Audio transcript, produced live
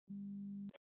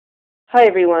Hi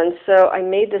everyone, so I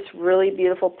made this really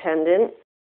beautiful pendant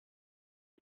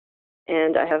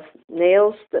and I have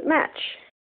nails that match.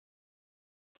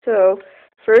 So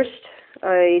first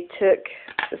I took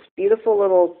this beautiful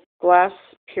little glass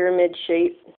pyramid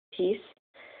shaped piece.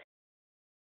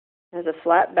 It has a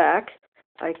flat back.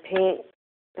 I painted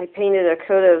a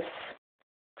coat of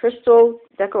crystal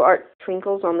deco art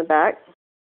twinkles on the back.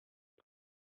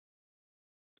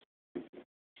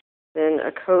 Then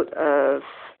a coat of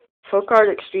Folk Art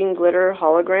Extreme Glitter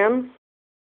hologram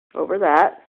over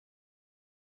that.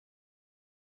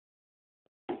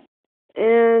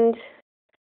 And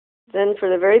then for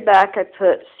the very back, I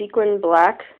put sequin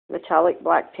black, metallic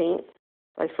black paint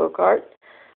by Folk Art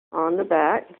on the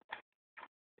back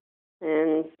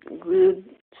and glued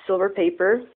silver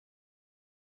paper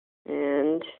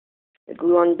and the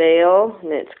glue on bail,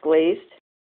 and it's glazed.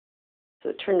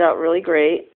 So it turned out really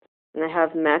great. And I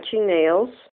have matching nails.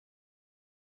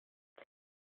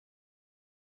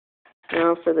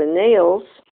 Now for the nails,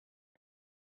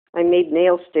 I made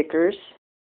nail stickers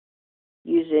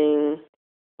using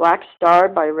Black Star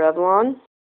by Revlon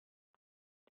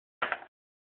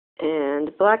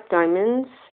and Black Diamonds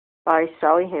by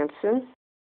Sally Hansen.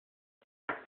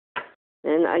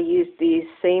 And I used these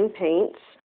same paints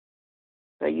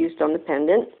I used on the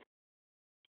pendant,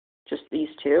 just these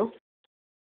two.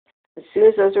 As soon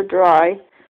as those are dry,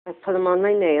 I put them on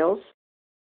my nails,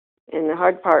 and the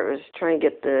hard part was trying to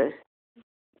get the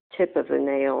tip of the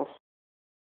nail.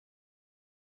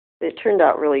 It turned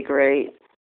out really great.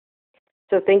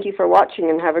 So thank you for watching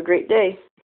and have a great day.